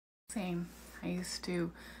Same. I used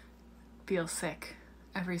to feel sick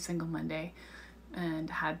every single Monday and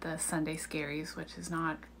had the Sunday scaries, which is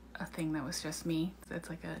not a thing that was just me. It's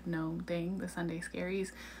like a known thing, the Sunday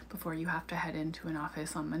scaries, before you have to head into an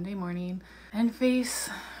office on Monday morning and face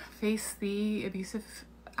the abusive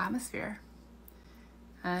atmosphere.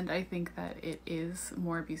 And I think that it is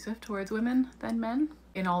more abusive towards women than men.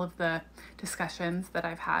 In all of the discussions that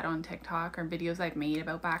I've had on TikTok or videos I've made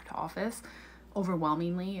about back to office,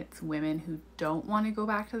 overwhelmingly it's women who don't want to go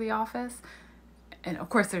back to the office. And of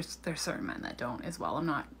course there's certain men that don't as well. I'm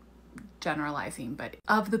not generalizing, but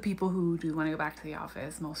of the people who do want to go back to the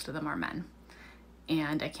office, most of them are men.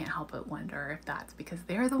 And I can't help but wonder if that's because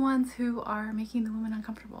they're the ones who are making the women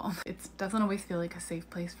uncomfortable. It doesn't always feel like a safe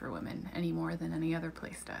place for women any more than any other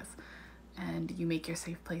place does. And you make your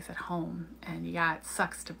safe place at home. And yeah, it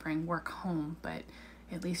sucks to bring work home, but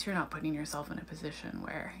at least you're not putting yourself in a position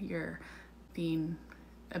where you're being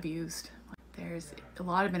abused. There's a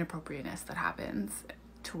lot of inappropriateness that happens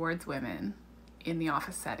towards women in the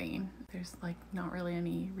office setting. There's like not really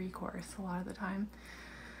any recourse a lot of the time.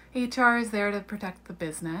 HR is there to protect the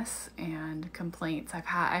business, and complaints.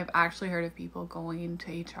 I've actually heard of people going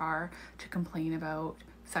to HR to complain about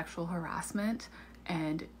sexual harassment,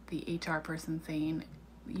 and the HR person saying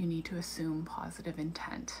you need to assume positive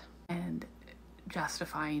intent and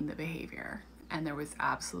justifying the behavior. And there was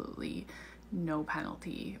absolutely no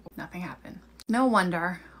penalty. Nothing happened. No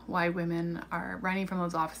wonder why women are running from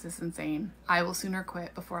those offices and saying, I will sooner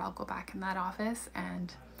quit before I'll go back in that office.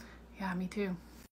 And yeah, me too.